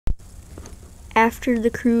after the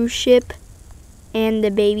cruise ship and the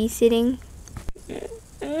babysitting? The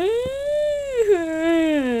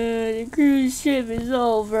cruise ship is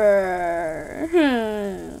over.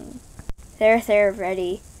 There,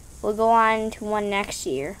 Freddy. We'll go on to one next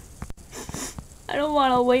year. I don't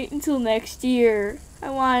want to wait until next year. I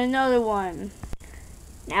want another one.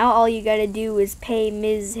 Now all you gotta do is pay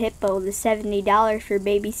Ms. Hippo the $70 for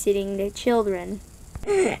babysitting the children.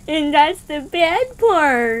 And that's the bad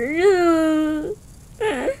part.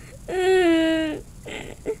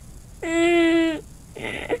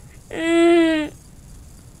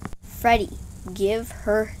 Freddy, give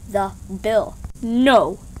her the bill.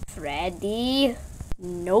 No. Freddy.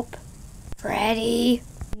 Nope. Freddy.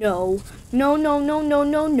 No. No, no, no, no,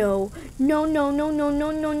 no, no. No, no, no, no,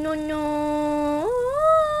 no, no, no, no.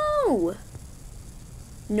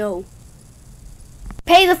 No.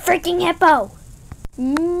 Pay the freaking hippo.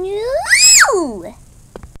 No.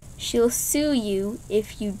 She'll sue you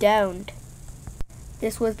if you don't.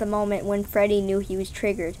 This was the moment when Freddy knew he was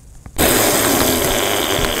triggered.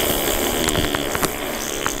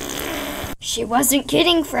 She wasn't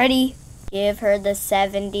kidding, Freddy. Give her the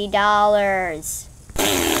 $70.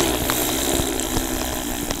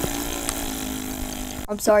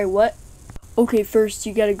 I'm sorry, what? Okay, first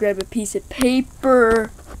you gotta grab a piece of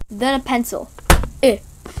paper, then a pencil.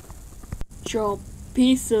 Draw a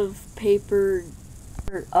piece of paper,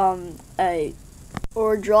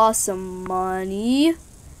 or draw some money,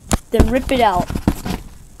 then rip it out.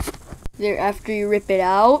 There, after you rip it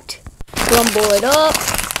out, crumble it up.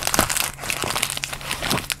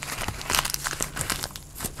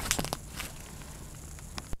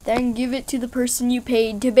 Then give it to the person you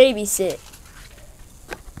paid to babysit.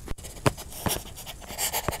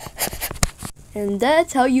 And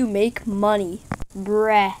that's how you make money.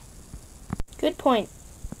 Bruh. Good point.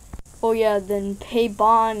 Oh yeah, then pay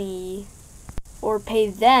Bonnie. Or pay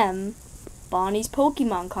them Bonnie's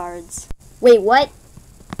Pokemon cards. Wait, what?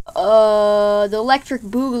 The electric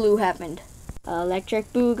boogaloo happened.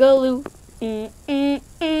 Electric boogaloo.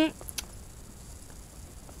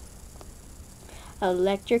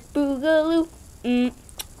 Electric boogaloo.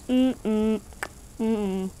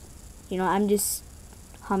 You know, I'm just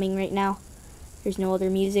humming right now. There's no other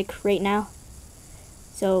music right now.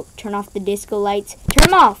 So turn off the disco lights. Turn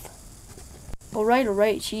them off! Alright,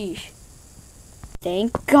 sheesh.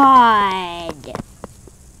 Thank God.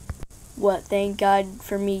 What, thank God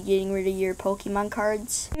for me getting rid of your Pokemon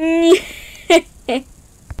cards?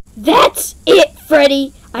 That's it,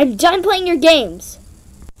 Freddy! I'm done playing your games!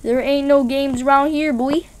 There ain't no games around here,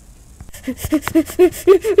 boy.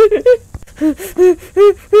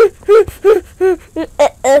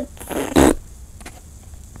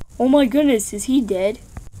 Oh my goodness, is he dead?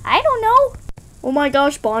 I don't know. Oh my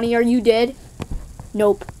gosh, Bonnie, are you dead?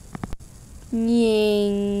 Nope.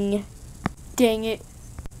 Nying. Dang it.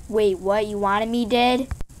 Wait, what? You wanted me dead?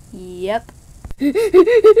 Yep.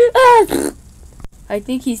 I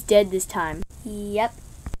think he's dead this time. Yep.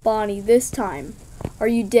 Bonnie, this time, are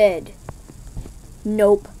you dead?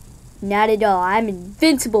 Nope. Not at all. I'm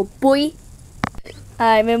invincible, boy.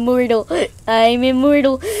 I'm immortal. I'm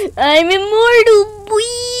immortal. I'm immortal, boy.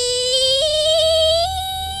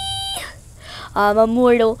 I'm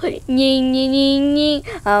immortal. Nying, nying, nying, nying.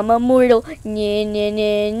 I'm immortal. Nying, nying,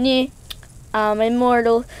 nying, nying. I'm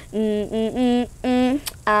immortal.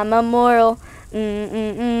 I'm immortal.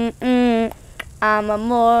 I'm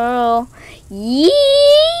immortal. Yeah.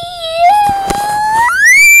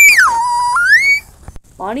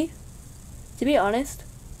 Bonnie, to be honest,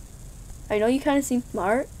 I know you kind of seem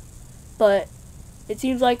smart, but it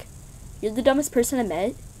seems like you're the dumbest person I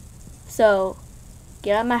met. So,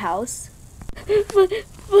 get out of my house. but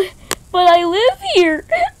I live here.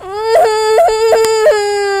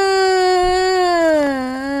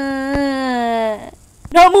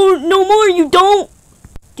 No more, you don't.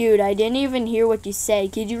 Dude, I didn't even hear what you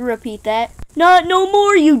said. Could you repeat that? Not no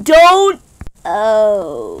more, you don't.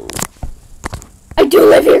 Oh. I do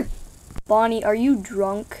live here. Bonnie, are you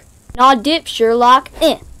drunk? Nah, dip, Sherlock.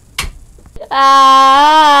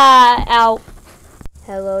 Ah, ow.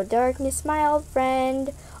 Hello, darkness, my old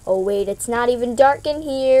friend. Oh, wait, it's not even dark in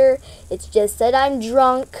here. It's just that I'm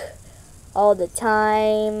drunk all the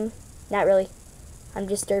time. Not really. I'm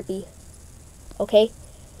just derpy. Okay?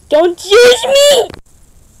 Don't judge me!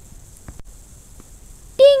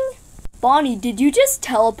 Ding! Bonnie, did you just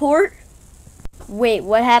teleport? Wait,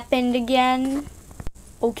 what happened again?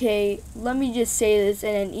 Okay, let me just say this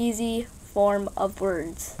in an easy form of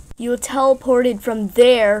words. You teleported from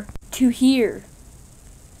there to here.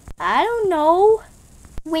 I don't know.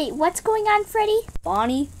 Wait, what's going on, Freddy?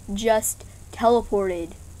 Bonnie just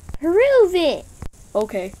teleported. Prove it.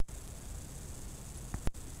 Okay.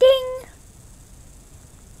 Ding!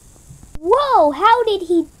 Whoa, how did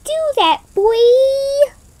he do that, boy?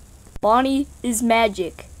 Bonnie is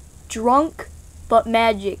magic. Drunk, but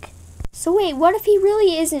magic. So wait, what if he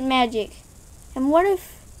really isn't magic? And what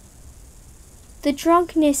if the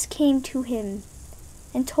drunkenness came to him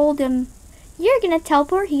and told him, you're gonna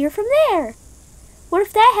teleport here from there? What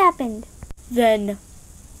if that happened? Then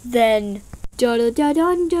da da da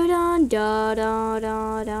dun da dun da da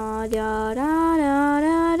da da da da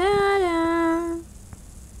da da da.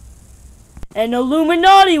 An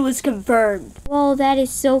Illuminati was confirmed. Whoa, that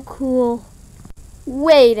is so cool.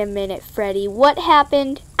 Wait a minute, Freddy. What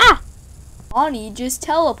happened? Ah! Bonnie just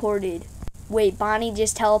teleported. Wait, Bonnie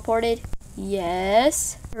just teleported?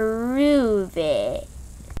 Yes. Prove it.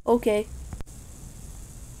 Okay.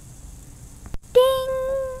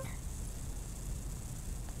 Ding!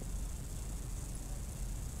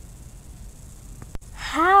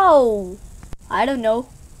 How? I don't know,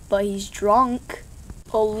 but he's drunk.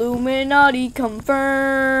 Illuminati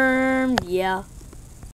confirmed. Yeah.